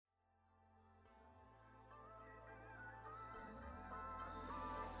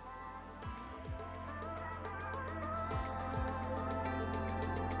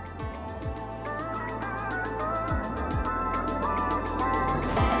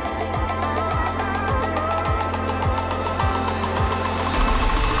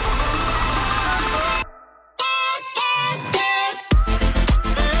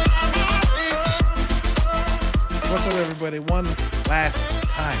one last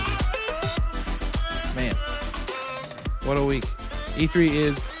time. Man, what a week. E3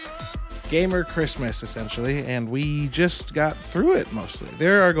 is Gamer Christmas, essentially, and we just got through it mostly.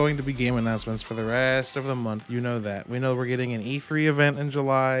 There are going to be game announcements for the rest of the month. You know that. We know we're getting an E3 event in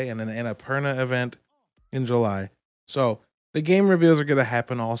July and an Annapurna event in July. So the game reveals are going to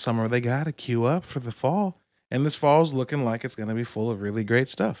happen all summer. They got to queue up for the fall, and this fall's looking like it's going to be full of really great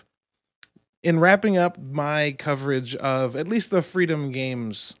stuff. In wrapping up my coverage of at least the Freedom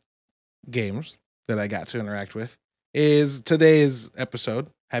games that I got to interact with, is today's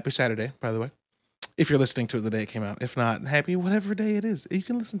episode. Happy Saturday, by the way. If you're listening to it the day it came out. If not, happy whatever day it is. You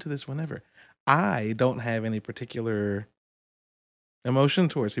can listen to this whenever. I don't have any particular emotion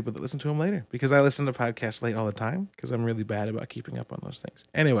towards people that listen to them later because I listen to podcasts late all the time because I'm really bad about keeping up on those things.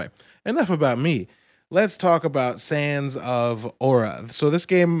 Anyway, enough about me. Let's talk about Sands of Aura. So this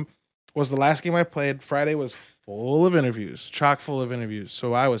game was the last game I played. Friday was full of interviews, chock full of interviews.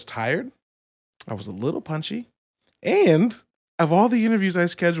 So I was tired. I was a little punchy. And of all the interviews I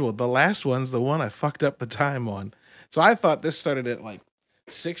scheduled, the last one's the one I fucked up the time on. So I thought this started at like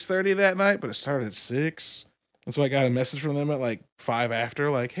 6:30 that night, but it started at 6. And so I got a message from them at like 5 after,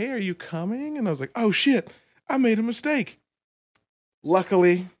 like, hey, are you coming? And I was like, oh shit, I made a mistake.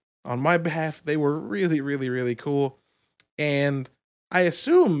 Luckily, on my behalf, they were really, really, really cool. And I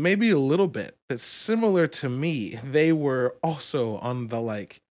assume maybe a little bit that similar to me, they were also on the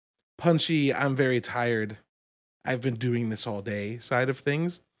like punchy, I'm very tired, I've been doing this all day side of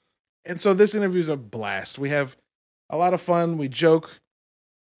things. And so this interview is a blast. We have a lot of fun. We joke.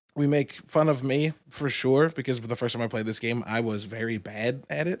 We make fun of me for sure, because the first time I played this game, I was very bad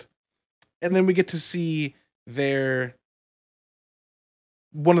at it. And then we get to see one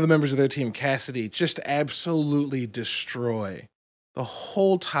of the members of their team, Cassidy, just absolutely destroy the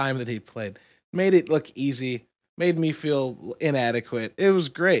whole time that he played. Made it look easy. Made me feel inadequate. It was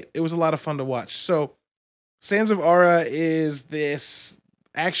great. It was a lot of fun to watch. So Sands of Aura is this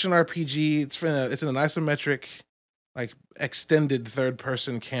action RPG. It's in an isometric, like extended third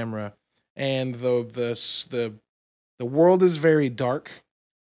person camera, and the world is very dark.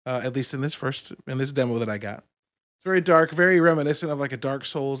 At least in this demo that I got, it's very dark, very reminiscent of like a Dark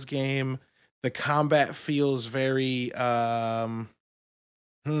Souls game. The combat feels very almost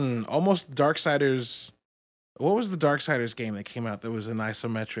Darksiders. What was the Darksiders game that came out that was an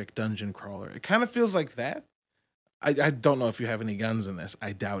isometric dungeon crawler? It kind of feels like that. I don't know if you have any guns in this.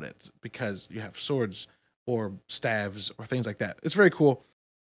 I doubt it, because you have swords or staves or things like that. It's very cool.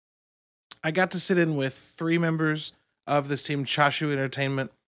 I got to sit in with 3 members of this team, Chashu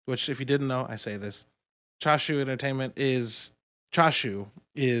Entertainment, which, if you didn't know, I say this. Chashu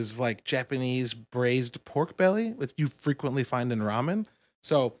is like Japanese braised pork belly that you frequently find in ramen.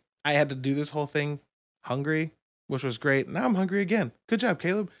 So I had to do this whole thing hungry, which was great. Now I'm hungry again. Good job,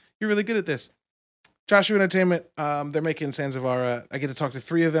 Caleb. You're really good at this. Chashu Entertainment, they're making Sands of Aura. I get to talk to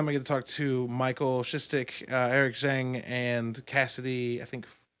 3 of them. I get to talk to Michael Shistik, Eric Zhang, and Cassidy, I think,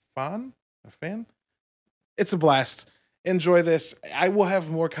 Fan? It's a blast. Enjoy this. I will have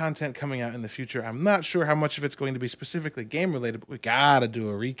more content coming out in the future. I'm not sure how much of it's going to be specifically game related, but we gotta do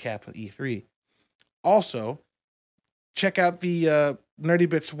a recap of E3. Also, check out the Nerdy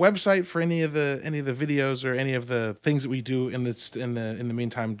Bits website for any of the videos or any of the things that we do in the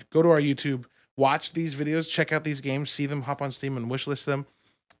meantime. Go to our YouTube, watch these videos, check out these games, see them, hop on Steam and wishlist them.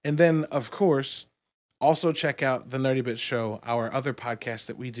 And then, of course, also check out the Nerdy Bits Show, our other podcast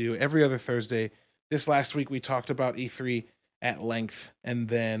that we do every other Thursday. This last week, we talked about E3 at length, and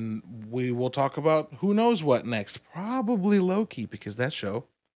then we will talk about who knows what next. Probably Loki, because that show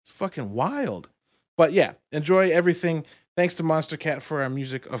is fucking wild. But yeah, enjoy everything. Thanks to Monster Cat for our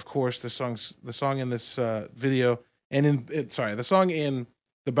music, of course. The song in this video, and the song in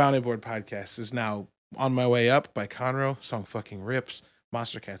the Bounty Board podcast is now On My Way Up by Conroe. Song fucking rips.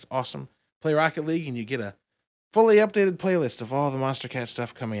 Monster Cat's awesome. Play Rocket League, and you get a fully updated playlist of all the Monster Cat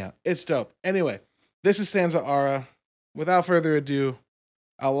stuff coming out. It's dope. Anyway. This is Sands of Aura. Without further ado,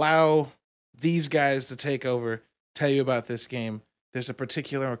 allow these guys to take over, tell you about this game. There's a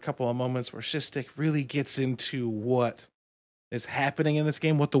couple of moments where Shistik really gets into what is happening in this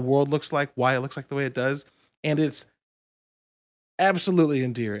game, what the world looks like, why it looks like the way it does, and it's absolutely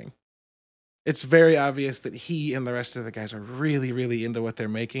endearing. It's very obvious that he and the rest of the guys are really, really into what they're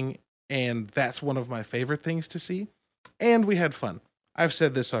making, and that's one of my favorite things to see. And we had fun. I've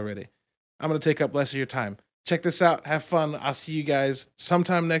said this already. I'm going to take up less of your time. Check this out. Have fun. I'll see you guys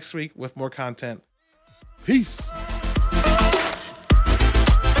sometime next week with more content. Peace.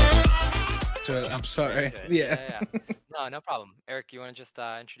 I'm sorry. Yeah. No problem. Eric, you want to just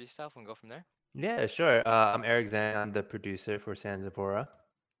introduce yourself and go from there? Yeah, sure. I'm Eric Zhang. I'm the producer for Sands of Aura.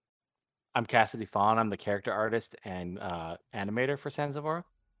 I'm Cassidy Fawn. I'm the character artist and animator for Sands of Aura.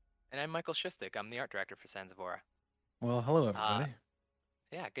 And I'm Michael Shistik. I'm the art director for Sands of Aura. Well, hello Uh, everybody.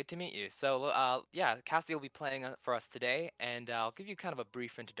 yeah, good to meet you. So, yeah, Cassidy will be playing for us today, and I'll give you kind of a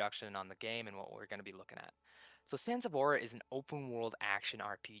brief introduction on the game and what we're going to be looking at. So, Sands of Aura is an open-world action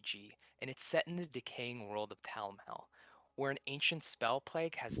RPG, and it's set in the decaying world of Talmhel, where an ancient spell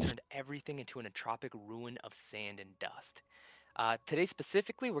plague has turned everything into an entropic ruin of sand and dust. Today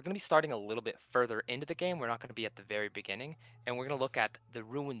specifically, we're going to be starting a little bit further into the game. We're not going to be at the very beginning, and we're going to look at the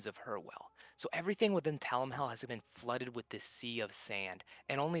ruins of Herwell. So everything within Talimhel has been flooded with this sea of sand,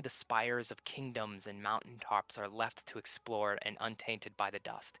 and only the spires of kingdoms and mountaintops are left to explore and untainted by the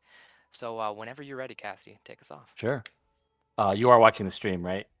dust. So whenever you're ready, Cassidy, take us off. Sure. You are watching the stream,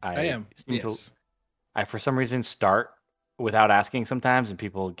 right? I am. Yes. I for some reason start without asking sometimes, and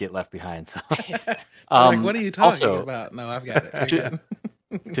people get left behind. So, Like, what are you talking also, about? No, I've got it. You're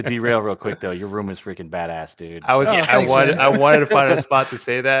to derail real quick though, your room is freaking badass, dude. I was Oh, I thanks, wanted man. I wanted to find a spot to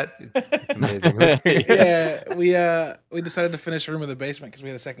say that. It's amazing. Yeah, we decided to finish a room in the basement because we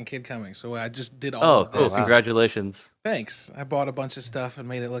had a second kid coming. So I just did all Oh, of cool! this. wow. Congratulations. Thanks. I bought a bunch of stuff and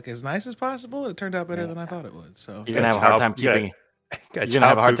made it look as nice as possible. It turned out better than I thought it would. So You're gonna have a hard time Gotta keeping. You're gonna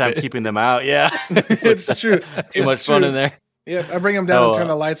have a hard time keeping them out. Yeah, it's true. Too It's much fun true. in there. Yep, I bring them down and turn Oh,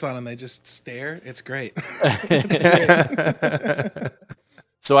 the lights on, and they just stare. It's great. It's great.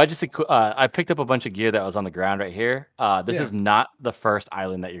 So I picked up a bunch of gear that was on the ground right here. This Yeah. is not the first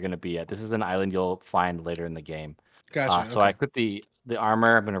island that you're gonna be at. This is an island you'll find later in the game. Gotcha. So I equipped the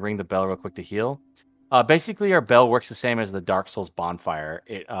armor. I'm gonna ring the bell real quick to heal. Basically, our bell works the same as the Dark Souls bonfire.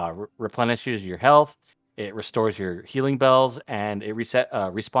 It replenishes your health, it restores your healing bells, and it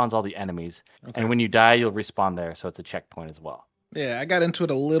respawns all the enemies. Okay. And when you die, you'll respawn there, so it's a checkpoint as well. Yeah, I got into it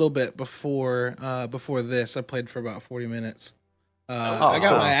a little bit before this. I played for about 40 minutes. I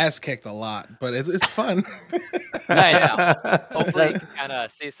got cool. my ass kicked a lot, but it's fun. Nice. Hopefully, you can kind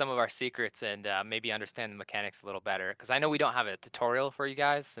of see some of our secrets and maybe understand the mechanics a little better. Because I know we don't have a tutorial for you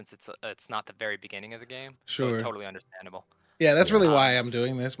guys since it's not the very beginning of the game. Sure. So totally understandable. Yeah, that's really why I'm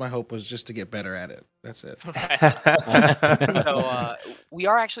doing this. My hope was just to get better at it. That's it. So we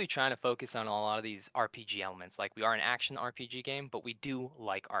are actually trying to focus on a lot of these RPG elements. Like we are an action RPG game, but we do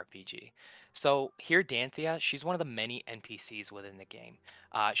like RPG. So here, Danthea, she's one of the many NPCs within the game.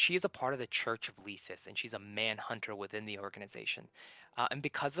 She is a part of the Church of Lysis, and she's a manhunter within the organization. And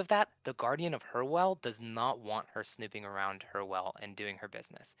because of that, the Guardian of Herwell does not want her snooping around Herwell and doing her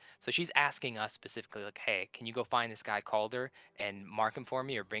business. So she's asking us specifically, like, hey, can you go find this guy Calder and mark him for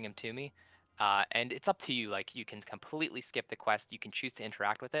me or bring him to me? And it's up to you. Like, you can completely skip the quest. You can choose to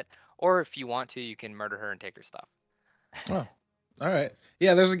interact with it. Or if you want to, you can murder her and take her stuff. Oh, all right.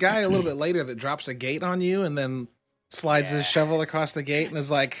 Yeah, there's a guy a little bit later that drops a gate on you and then slides his shovel across the gate and is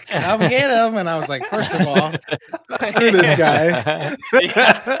like, come get him. And I was like, first of all, screw this guy.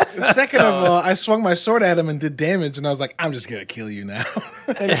 Second of all, I swung my sword at him and did damage, and I was like, I'm just gonna kill you now.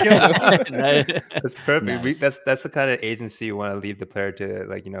 And killed him. That's perfect. Nice. That's the kind of agency you want to leave the player to,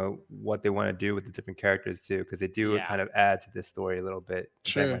 like, what they want to do with the different characters too, because they do kind of add to the story a little bit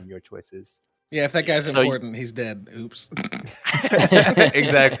depending on your choices. Yeah, if that guy's important, he's dead. Oops.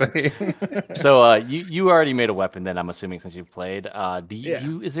 Exactly. So you already made a weapon then, I'm assuming, since you've played. Do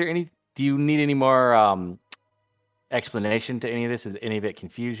you need any more explanation to any of this? Did any of it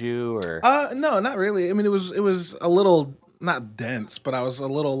confuse you, or? No, not really. I mean, it was a little not dense, but I was a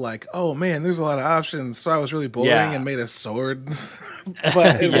little like, oh man, there's a lot of options. So I was really boring and made a sword.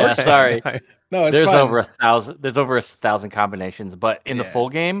 But it works. Sorry. No, it's there's fine. over 1,000. There's over 1,000 combinations, but in the full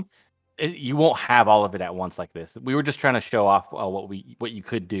game, you won't have all of it at once like this. We were just trying to show off what you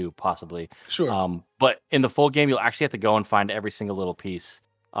could do possibly. Sure. But in the full game, you'll actually have to go and find every single little piece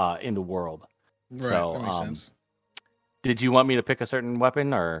in the world. Right. So, that makes sense. Did you want me to pick a certain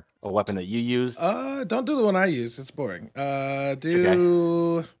weapon or a weapon that you used? Don't do the one I use. It's boring.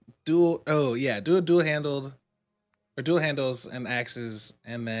 Do dual. Oh yeah, do a dual handled, or dual handles and axes,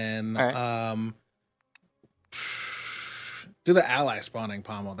 and then do the ally spawning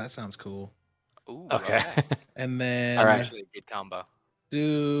pommel. That sounds cool. Ooh, okay. And then actually a good combo.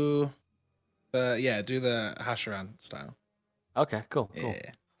 Do the Hashiran style. Okay, cool. Yeah.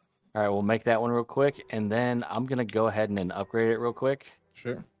 All right, we'll make that one real quick, and then I'm gonna go ahead and then upgrade it real quick.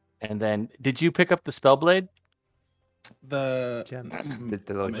 Sure. And then, did you pick up the spell blade? The gem.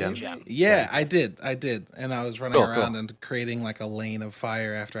 The little gem. Yeah, I did, and I was running around and creating like a lane of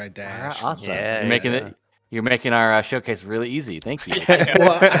fire after I dashed. Awesome. Yeah, You're making our showcase really easy. Thank you.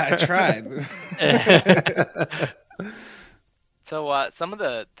 Well, I tried. So some of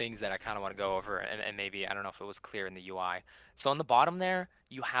the things that I kind of want to go over, and maybe I don't know if it was clear in the UI. So on the bottom there,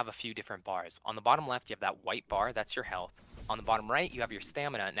 you have a few different bars. On the bottom left, you have that white bar, that's your health. On the bottom right, you have your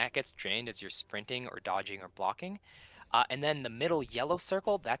stamina, and that gets drained as you're sprinting or dodging or blocking. And then the middle yellow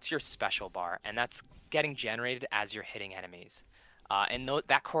circle, that's your special bar, and that's getting generated as you're hitting enemies.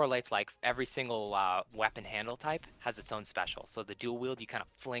 That correlates, like every single weapon handle type has its own special. So the dual wield, you kind of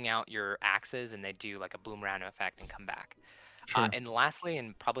fling out your axes and they do like a boomerang effect and come back. Sure. And lastly,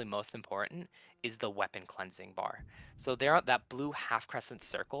 and probably most important, is the weapon cleansing bar. So there, that blue half crescent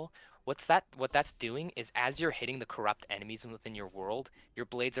circle, what that's doing is as you're hitting the corrupt enemies within your world, your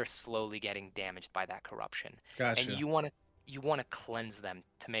blades are slowly getting damaged by that corruption. Gotcha. And you want to cleanse them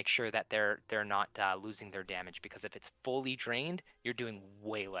to make sure that they're not losing their damage, because if it's fully drained, you're doing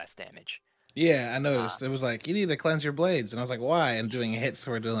way less damage. Yeah, I noticed. It was like, you need to cleanse your blades. And I was like, why? And doing hits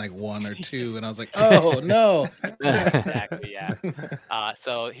where we're doing like 1 or 2. And I was like, oh, no. Exactly, yeah.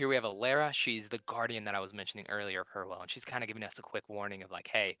 So here we have Alara. She's the guardian that I was mentioning earlier of Hurwell. And she's kind of giving us a quick warning of like,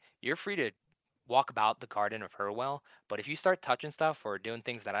 hey, you're free to walk about the garden of Hurwell, but if you start touching stuff or doing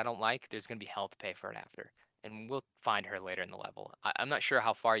things that I don't like, there's going to be hell to pay for it after. And we'll find her later in the level. I'm not sure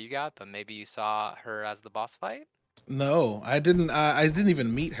how far you got, but maybe you saw her as the boss fight? No, I didn't. I didn't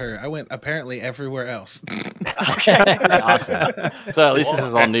even meet her. I went apparently everywhere else. Okay, awesome. So at least this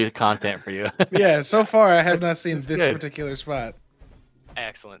is all new content for you. Yeah, so far I have not seen this particular spot.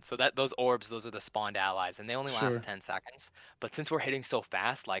 Excellent. So those orbs, those are the spawned allies, and they only last 10 seconds. But since we're hitting so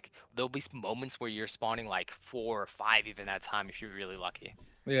fast, like there'll be moments where you're spawning like 4 or 5 even at a time if you're really lucky.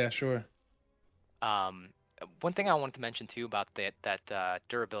 Yeah, sure. One thing I wanted to mention too about that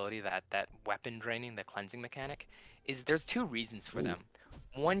durability, that weapon draining, the cleansing mechanic, is there's 2 reasons for them.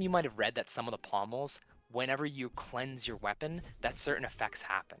 One, you might have read that some of the pommels, whenever you cleanse your weapon, that certain effects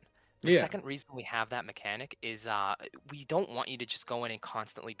happen. The second reason we have that mechanic is we don't want you to just go in and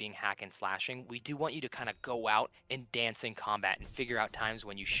constantly being hack and slashing. We do want you to kind of go out and dance in combat and figure out times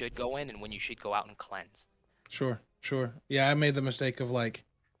when you should go in and when you should go out and cleanse. Sure. Yeah, I made the mistake of like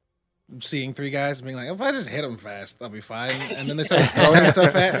seeing 3 guys and being like, if I just hit them fast, I'll be fine. And then they started throwing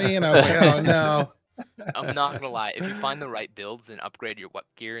stuff at me, and I was like, oh no. I'm not gonna lie, if you find the right builds and upgrade your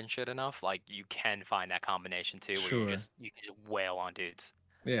gear and shit enough, like you can find that combination too, where you can just wail on dudes.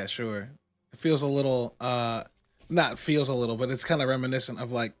 Yeah, sure. It feels a little, not feels a little, but it's kind of reminiscent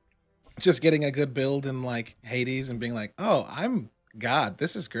of like just getting a good build in like Hades and being like, oh, I'm God,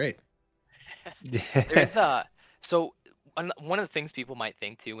 this is great. There's so one of the things people might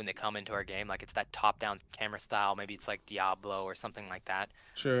think too when they come into our game, like it's that top-down camera style, maybe it's like Diablo or something like that.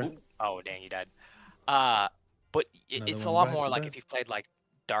 Sure. Ooh, oh, dang, you dead. But it's a lot more like if you've played like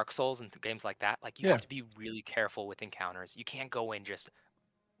Dark Souls and games like that, like you have to be really careful with encounters. You can't go in just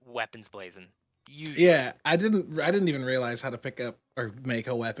weapons blazing. Usually. Yeah, I didn't even realize how to pick up or make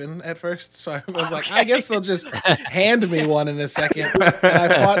a weapon at first. So I was like, I guess they'll just hand me one in a second. And I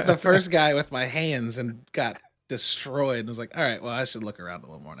fought the first guy with my hands and got destroyed. And I was like, all right, well, I should look around a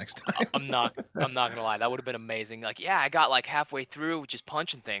little more next time. I'm not gonna lie, that would have been amazing. Like, yeah, I got like halfway through just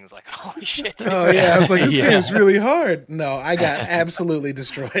punching things. Like, holy shit. Oh yeah, I was like, this game's really hard. No, I got absolutely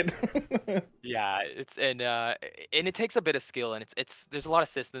destroyed. Yeah, and it takes a bit of skill, and it's there's a lot of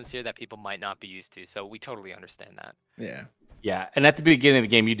systems here that people might not be used to. So we totally understand that. Yeah. Yeah, and at the beginning of the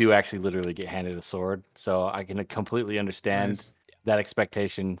game, you do actually literally get handed a sword, so I can completely understand that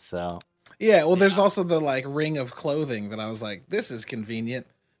expectation. So. Yeah, well, there's also the like ring of clothing that I was like, this is convenient.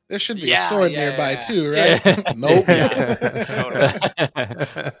 There should be a sword nearby too, right? Nope.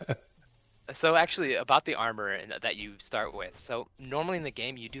 So actually, about the armor that you start with. So normally in the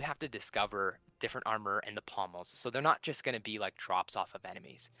game, you do have to discover different armor and the pommels. So they're not just going to be like drops off of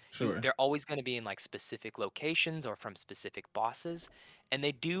enemies. Sure. They're always going to be in like specific locations or from specific bosses, and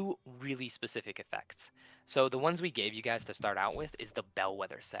they do really specific effects. So the ones we gave you guys to start out with is the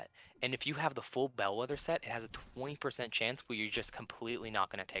Bellwether set. And if you have the full Bellwether set, it has a 20% chance where you're just completely not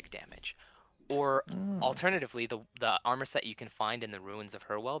going to take damage. Or alternatively, the armor set you can find in the Ruins of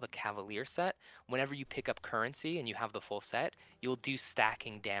Hurwell, the Cavalier set, whenever you pick up currency and you have the full set, you'll do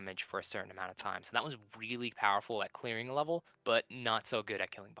stacking damage for a certain amount of time. So that was really powerful at clearing a level, but not so good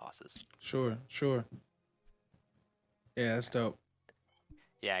at killing bosses. Sure. Yeah, that's dope.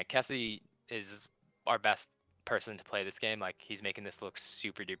 Yeah, Cassidy is our best person to play this game. Like, he's making this look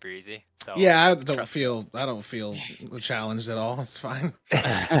super duper easy. So yeah, I don't feel challenged at all. It's fine.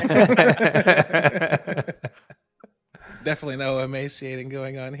 Definitely no emaciating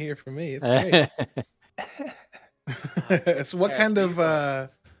going on here for me. It's great. So what kind of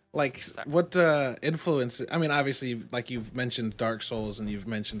what influence? I mean, obviously, like you've mentioned Dark Souls and you've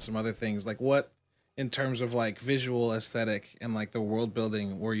mentioned some other things. Like, what in terms of like visual aesthetic and like the world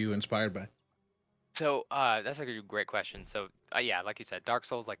building were you inspired by? So that's a great question. So yeah, like you said, Dark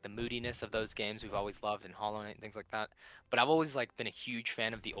Souls, like the moodiness of those games, we've always loved, and Hollow Knight and things like that. But I've always like been a huge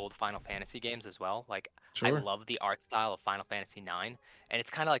fan of the old Final Fantasy games as well. Like I Sure. love the art style of Final Fantasy IX, and it's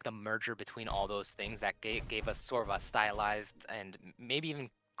kind of like the merger between all those things that gave us sort of a stylized and maybe even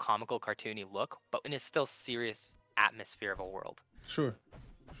comical, cartoony look, but in a still serious atmosphere of a world. Sure.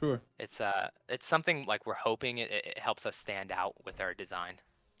 Sure. It's something like we're hoping it helps us stand out with our design.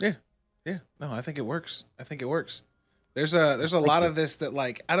 Yeah. Yeah. No, I think it works. I think it works. There's a lot of this that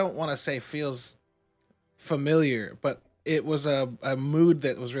like I don't want to say feels familiar, but it was a mood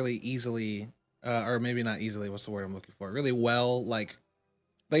that was really easily or maybe not easily, what's the word I'm looking for? Really well like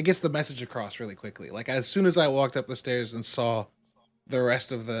gets the message across really quickly. Like as soon as I walked up the stairs and saw the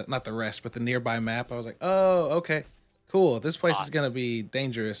rest of the not the rest, but the nearby map, I was like, "Oh, okay. Cool. This place is going to be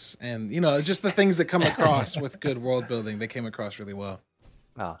dangerous." And just the things that come across with good world building, they came across really well.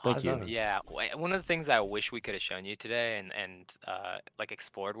 Oh, thank you. Yeah, one of the things I wish we could have shown you today and like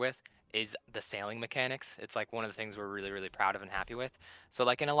explored with is the sailing mechanics. It's like one of the things we're really, really proud of and happy with. So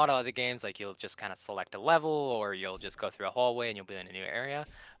like in a lot of other games, like you'll just kind of select a level or you'll just go through a hallway and you'll be in a new area.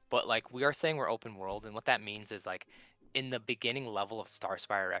 But like we are saying we're open world, and what that means is like in the beginning level of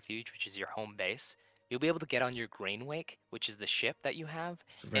Starspire Refuge, which is your home base, you'll be able to get on your Grainwake, which is the ship that you have.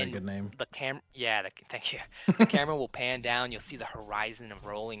 It's a very good name. Thank you. The camera will pan down. You'll see the horizon of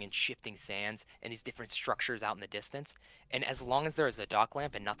rolling and shifting sands and these different structures out in the distance. And as long as there is a dock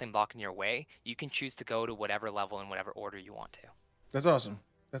lamp and nothing blocking your way, you can choose to go to whatever level in whatever order you want to. That's awesome.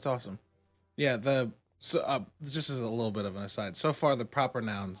 That's awesome. Yeah. Just as a little bit of an aside, so far the proper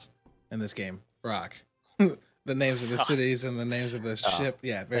nouns in this game rock. The names of the cities and the names of the ship.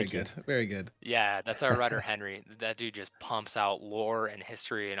 Yeah, very good. Very good. Yeah, that's our writer Henry. That dude just pumps out lore and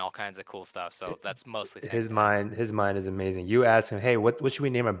history and all kinds of cool stuff. So that's mostly his mind is amazing. You ask him, "Hey, what should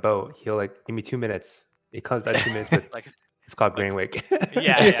we name our boat?" He'll like give me 2 minutes. It comes back 2 minutes, but it's called Grainwake.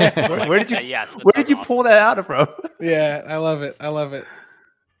 Yeah. Where did you pull that out from? Yeah, I love it. I love it.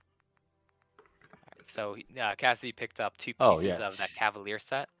 So Cassidy picked up 2 pieces of that Cavalier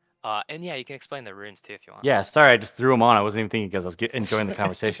set. And yeah, you can explain the runes too if you want. Yeah, sorry, I just threw them on. I wasn't even thinking because I was enjoying the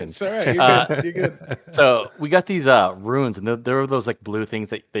conversation. It's all right. You're good. You're good. So we got these runes, and there are those like blue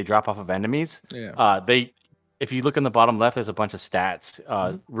things that they drop off of enemies. Yeah. If you look in the bottom left, there's a bunch of stats.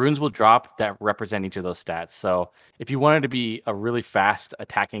 Runes will drop that represent each of those stats. So if you wanted to be a really fast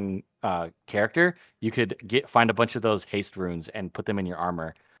attacking character, you could find a bunch of those haste runes and put them in your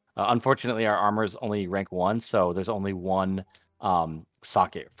armor. Unfortunately, our armor is only rank 1, so there's only one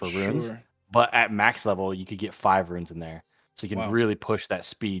socket for runes. Sure. But at max level, you could get 5 runes in there, so you can really push that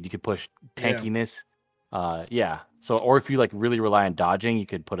speed. You could push tankiness. So, or if you like really rely on dodging, you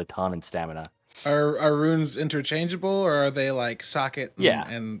could put a ton in stamina. Are runes interchangeable, or are they like socket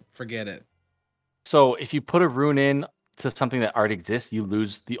and forget it? So if you put a rune in to something that already exists, you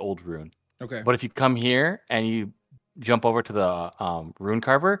lose the old rune. Okay. But if you come here and you jump over to the rune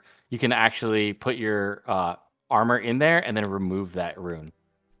carver, you can actually put your armor in there and then remove that rune.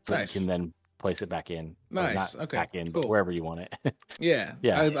 So you can then place it back in. Nice. Not okay. back in, cool. But wherever you want it. Yeah.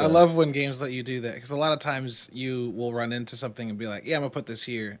 I love when games let you do that, because a lot of times you will run into something and be like, yeah, I'm gonna put this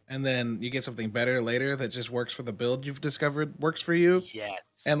here, and then you get something better later that just works for the build you've discovered works for you. Yes.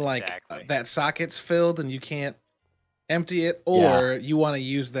 And like that socket's filled and you can't empty it, or you want to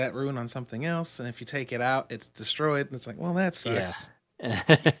use that rune on something else, and if you take it out, it's destroyed, and it's like, well, that sucks. Yeah.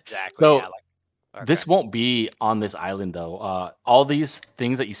 Exactly. So this won't be on this island though. All these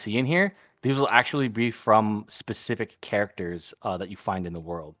things that you see in here, these will actually be from specific characters that you find in the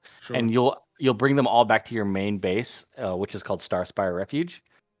world. Sure. And you'll bring them all back to your main base, which is called Starspire Refuge.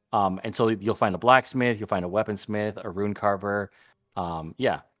 And so you'll find a blacksmith, you'll find a weaponsmith, a rune carver. And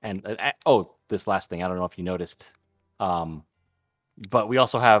this last thing, I don't know if you noticed, but we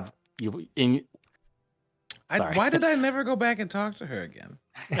also have you in. Why did I never go back and talk to her again?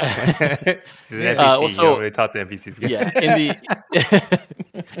 So really talk to NPCs again. Yeah,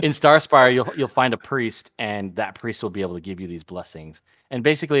 in Starspire, you'll find a priest, and that priest will be able to give you these blessings. And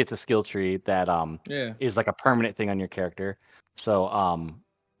basically, it's a skill tree that is like a permanent thing on your character. So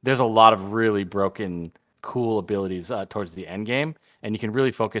there's a lot of really broken, cool abilities towards the end game, and you can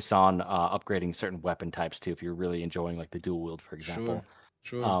really focus on upgrading certain weapon types too if you're really enjoying like the dual wield, for example.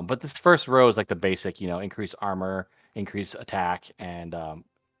 Sure. But this first row is like the basic, increase armor, increase attack, and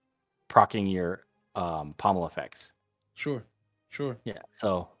proccing your pommel effects. Sure. Yeah.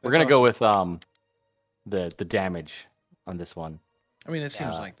 So we're gonna go with the damage on this one. I mean, it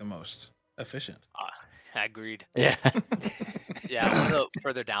seems like the most efficient. Agreed. Yeah. Yeah, one of the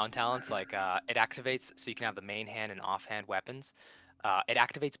further down talents, like it activates so you can have the main hand and offhand weapons. It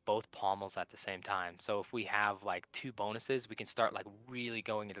activates both pommels at the same time. So if we have like 2 bonuses, we can start like really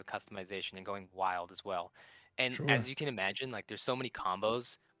going into the customization and going wild as well. And Sure. as you can imagine, like there's so many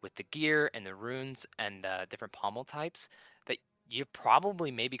combos with the gear and the runes and different pommel types that you're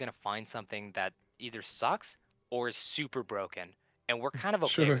probably maybe gonna find something that either sucks or is super broken. And we're kind of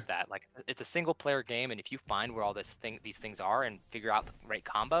okay Sure. with that. Like it's a single player game, and if you find where all these things are and figure out the right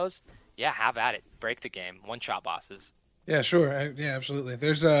combos, yeah, have at it. Break the game. One shot bosses. Yeah, sure. Yeah, absolutely.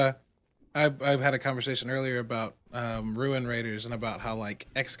 There's I've had a conversation earlier about Ruin Raiders and about how like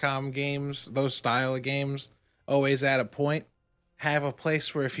XCOM games, those style of games, always at a point have a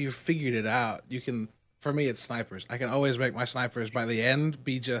place where if you figured it out, you can. For me, it's snipers. I can always make my snipers by the end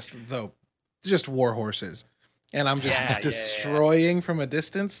be just war horses, and I'm just destroying from a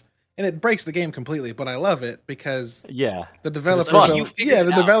distance, and it breaks the game completely. But I love it because the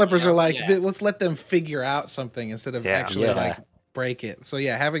developers are like, let's let them figure out something instead of actually like break it. So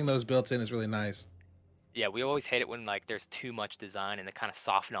yeah, having those built in is really nice. Yeah, we always hate it when like there's too much design and they kind of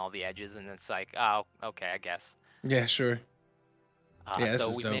soften all the edges, and it's like, oh, okay, I guess. Yeah, sure.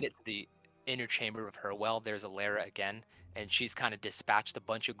 So we made it to the inner chamber of Hurwell. There's Alara again, and she's kind of dispatched a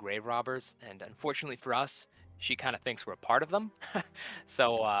bunch of grave robbers, and unfortunately for us, she kind of thinks we're a part of them.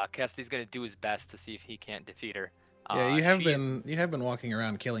 So Cassidy's gonna do his best to see if he can't defeat her. Yeah, you have been walking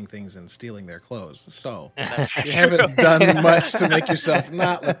around killing things and stealing their clothes, so you haven't done much to make yourself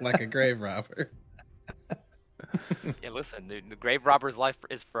not look like a grave robber. Yeah, listen, the grave robber's life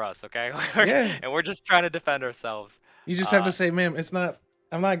is for us, okay? And we're just trying to defend ourselves. You just have to say, ma'am,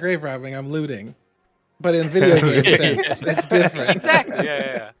 I'm not grave robbing, I'm looting. But in video game sense, it's different. Exactly.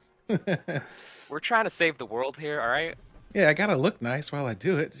 Yeah. We're trying to save the world here, all right? Yeah, I gotta look nice while I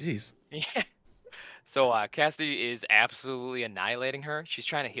do it. Jeez. Yeah. So Cassidy is absolutely annihilating her. She's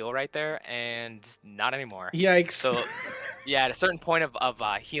trying to heal right there, and not anymore. Yikes. So yeah, at a certain point of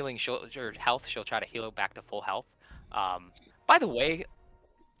healing, or health, she'll try to heal back to full health. By the way,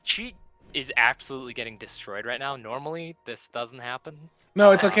 she is absolutely getting destroyed right now. Normally, this doesn't happen.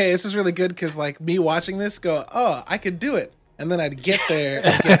 No, it's okay. This is really good because, like, me watching this go, oh, I could do it. And then I'd get there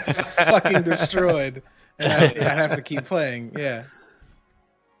and get fucking destroyed. And I'd have to keep playing. Yeah.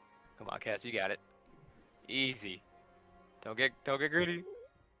 Come on, Cass, you got it. Easy. Don't get greedy.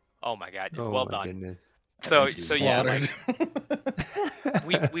 Oh my god. Well done. Goodness. So yeah,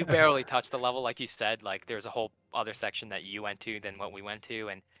 like, we barely touched the level, like you said. Like there's a whole other section that you went to than what we went to,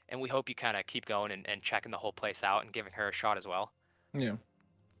 and we hope you kind of keep going and checking the whole place out and giving her a shot as well. Yeah.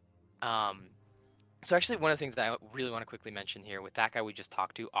 So actually, one of the things that I really want to quickly mention here with that guy we just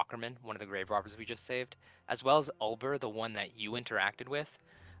talked to, Ackerman, one of the grave robbers we just saved, as well as Ulber, the one that you interacted with.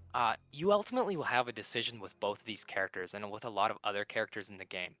 You ultimately will have a decision with both of these characters and with a lot of other characters in the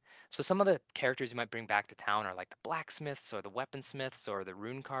game. So some of the characters you might bring back to town are like the blacksmiths or the weaponsmiths or the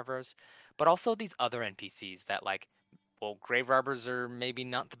rune carvers, but also these other NPCs that like, well, grave robbers are maybe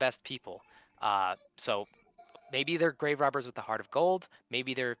not the best people. So maybe they're grave robbers with the heart of gold,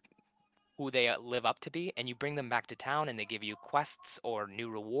 maybe they're who they live up to be, and you bring them back to town and they give you quests or new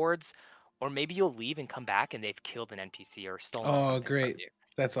rewards, or maybe you'll leave and come back and they've killed an NPC or stolen something. Oh, great.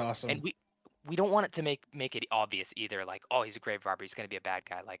 That's awesome. And we don't want it to make it obvious either, like, oh, he's a grave robber, he's gonna be a bad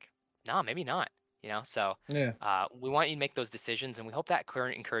guy. Like, nah, maybe not. You know, so yeah. We want you to make those decisions, and we hope that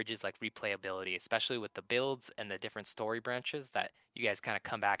encourages like replayability, especially with the builds and the different story branches that you guys kind of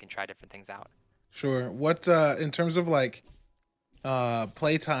come back and try different things out. Sure. What in terms of like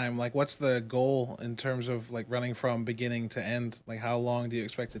playtime, like what's the goal in terms of like running from beginning to end? Like how long do you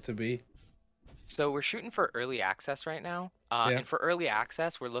expect it to be? So we're shooting for early access right now, and for early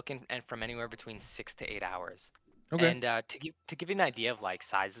access, we're looking from anywhere between 6 to 8 hours. Okay. And to give you an idea of like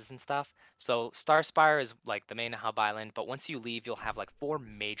sizes and stuff, so Starspire is like the main hub island, but once you leave, you'll have like 4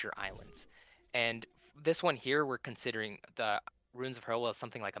 major islands. And this one here, we're considering the Ruins of Hurwell as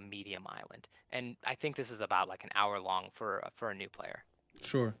something like a medium island. And I think this is about like an hour long for a new player.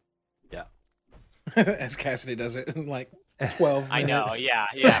 Sure. Yeah. As Cassidy does it in like 12 minutes. I know,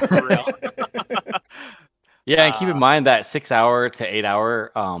 yeah, for real. Yeah, and keep in mind that 6 hour to 8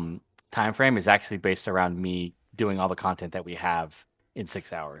 hour time frame is actually based around me doing all the content that we have in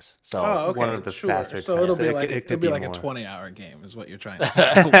 6 hours. So okay. One of the faster so times. it'll be like it a 20-hour game is what you're trying to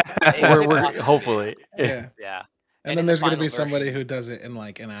say. we're hopefully. Yeah. And then there's going to be somebody who does it in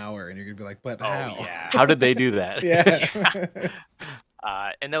like an hour, and you're going to be like, but how? Yeah. How did they do that? Yeah.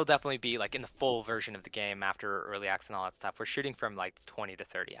 And they'll definitely be like in the full version of the game after early access and all that stuff. We're shooting from like 20 to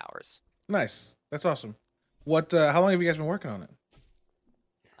 30 hours. Nice. That's awesome. What? How long have you guys been working on it?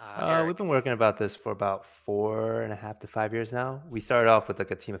 We've been working about this for about 4.5 to 5 years now. We started off with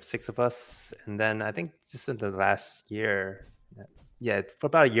like a team of 6 of us, and then I think just in the last year, for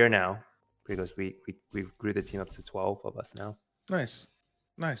about a year now, because we grew the team up to 12 of us now. Nice.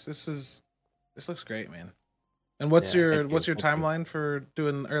 This looks great, man. And what's your timeline for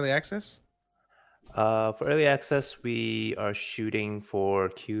doing early access? For early access, we are shooting for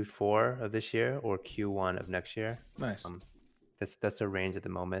Q4 of this year or Q1 of next year. Nice. That's the range at the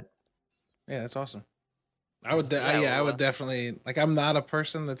moment. Yeah, that's awesome. I would definitely, like, I'm not a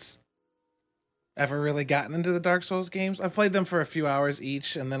person that's ever really gotten into the Dark Souls games. I've played them for a few hours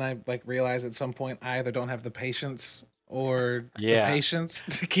each, and then I like realize at some point I either don't have the patience or the patience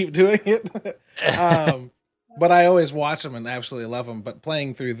to keep doing it. But I always watch them and absolutely love them. But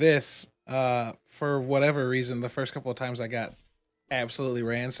playing through this, for whatever reason, the first couple of times I got absolutely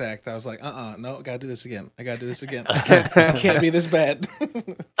ransacked. I was like, no, I gotta do this again. I can't be this bad.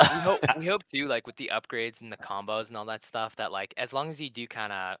 we hope too, like with the upgrades and the combos and all that stuff, that like as long as you do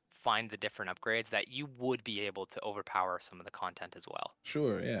kind of find the different upgrades, that you would be able to overpower some of the content as well.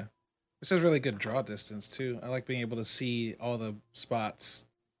 Sure, yeah. This is really good draw distance too. I like being able to see all the spots.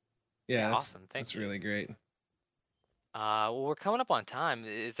 Yeah, awesome. That's really great. Well, we're coming up on time.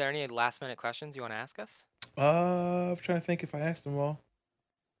 Is there any last minute questions you want to ask us? I'm trying to think if I asked them all.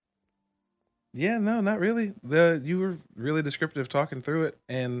 Yeah, no, not really. You were really descriptive talking through it,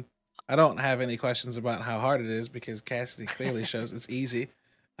 and I don't have any questions about how hard it is because Cassidy clearly shows it's easy.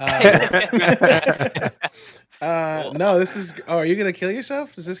 No, this is. Oh, are you gonna kill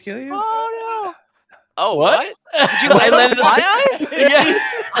yourself? Does this kill you? Oh no! Oh, what? Did you? I landed in my eye? Yeah.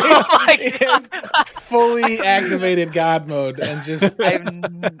 Oh my God. Fully activated God mode and just.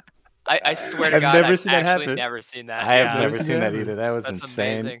 I swear to God, I've actually never seen that. I have never seen that either. That's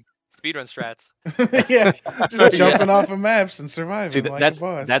insane. Amazing. Speedrun strats. Yeah, just jumping off of maps and surviving like a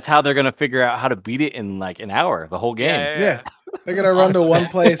boss. That's how they're gonna figure out how to beat it in like an hour, the whole game. Yeah. They're gonna run to one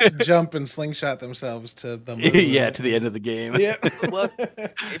place, jump, and slingshot themselves to the moon. To the end of the game. Yeah. Look,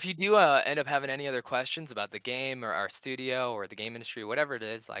 if you do end up having any other questions about the game or our studio or the game industry, whatever it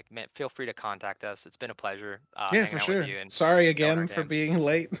is, like, man, feel free to contact us. It's been a pleasure. Yeah, for sure. Sorry again for being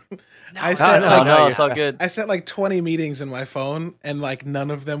late. No, it's all good. I set like 20 meetings in my phone, and like none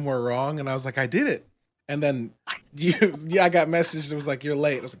of them were wrong, and I was like, I did it. And then I got messaged. It was like, you're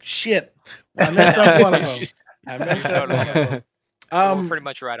late. I was like, shit. Well, I messed up one of them. We're pretty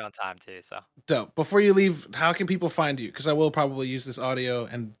much right on time too. So dope. Before you leave, how can people find you? Because I will probably use this audio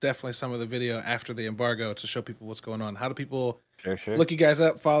and definitely some of the video after the embargo to show people what's going on. How do people look you guys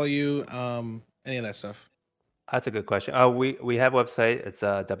up, follow you, any of that stuff? That's a good question. We have a website. It's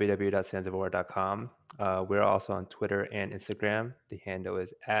www.sandsofora.com. We're also on Twitter and Instagram. The handle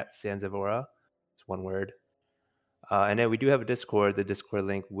is @Sandsofora. It's one word. And then we do have a Discord. The Discord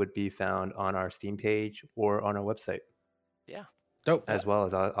link would be found on our Steam page or on our website. Yeah. Dope. As well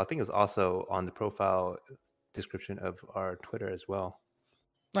as I think it's also on the profile description of our Twitter as well.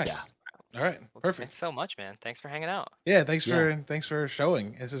 Nice. Yeah. All right. Perfect. Thanks so much, man. Thanks for hanging out. Yeah. Thanks for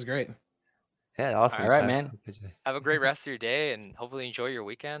showing. This is great. Yeah. Awesome. All right, man. Have a great rest of your day and hopefully enjoy your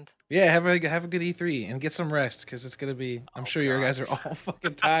weekend. Yeah. Have a good E3 and get some rest because it's gonna be. I'm sure you guys are all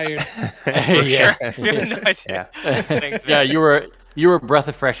fucking tired. Yeah. No idea. Thanks, man. Yeah. You were a breath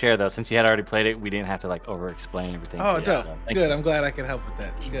of fresh air though. Since you had already played it, we didn't have to like over explain everything. Oh, dope. Good. I'm glad I could help with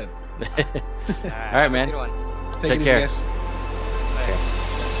that. Good. All right, man. Take it easy, guys.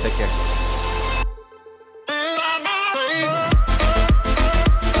 Take care.